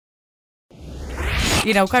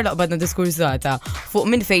Jiena u Karlo qbadna diskursata fuq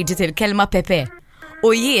minn fejn ġiet il-kelma Pepe.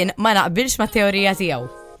 U jien ma naqbilx ma' teorija tiegħu.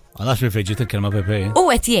 Għalax minn fejn ġiet il-kelma Pepe? U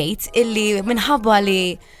qed jgħid illi minħabba li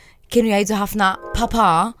kienu jgħidu ħafna papa,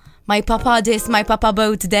 my papa this, my papa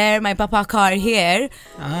boat there, my papa car here.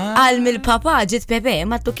 Għal mill-papa ġiet Pepe,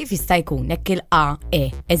 ma tu kif jista' jkun hekk il-A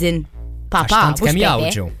eżin papa. Għax tant kemm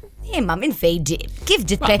jawġu. Imma minn fejn ġiet? Kif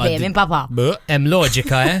ġiet Pepe minn papa? Hemm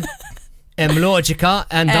loġika, Hemm loġika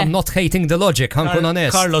and I'm not hating the logic, ħankun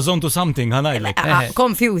onest. Carlo's onto something, ħanajlek.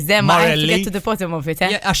 Confused, I have to get to the bottom of it.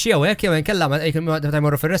 Għax jew hekk jew inkella ta'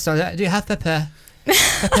 jmorru fir-restaurant, do you have Pepe?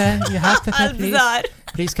 Pepe, you have Pepe, please?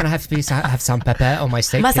 Please, can I have some Pepe on my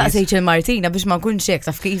steak, Ma please? saqsejx il-Martina biex ma nkunx hekk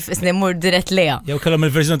taf kif isnemmur dirett leha. Jew kellhom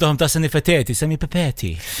il-verżjoni tagħhom ta' Sanifeteti, semi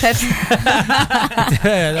Pepeti.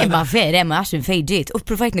 Imma vera, ma għax minn fejn ġiet. U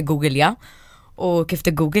provajt niggooglja. U kif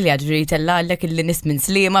t-Google ġri tellallek il nis minn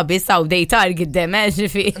slima bis għaw dejtar giddem,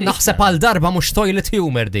 ġifi. Naħseb għal darba mux toilet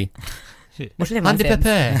humor di. Mux għandi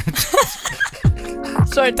Pepe.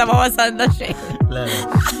 Xorta ma wasalna xejn.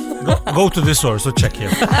 Go to the source, check here.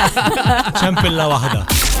 ċempilla wahda.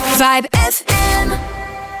 5F